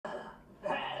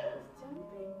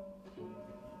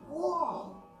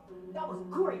was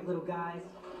great, little guys.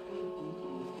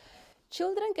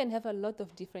 Children can have a lot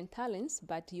of different talents,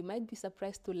 but you might be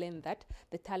surprised to learn that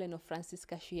the talent of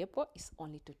Francisca Shihepo is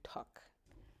only to talk.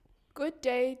 Good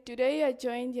day. Today you are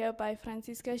joined here by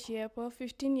Francisca Shihepo,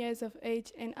 15 years of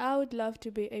age, and I would love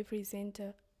to be a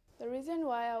presenter. The reason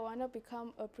why I want to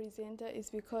become a presenter is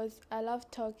because I love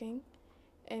talking,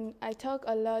 and I talk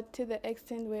a lot to the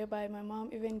extent whereby my mom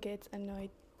even gets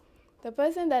annoyed. The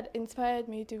person that inspired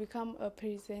me to become a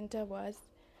presenter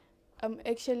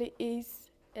is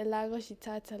Elago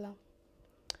Shitatala.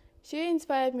 She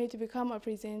inspired me to become a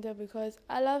presenter because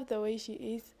I love the way she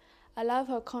is. I love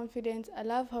her confidence, I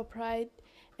love her pride,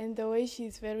 and the way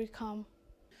she's very calm.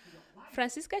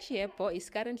 Francisca Shihepo is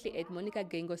currently at Monica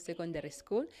Gengo Secondary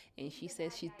School, and she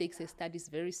says she takes her studies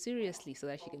very seriously so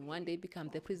that she can one day become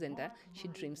the presenter she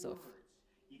dreams of.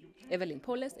 Evelyn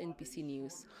Poles, NBC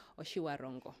News, Oshiwa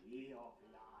Rongo.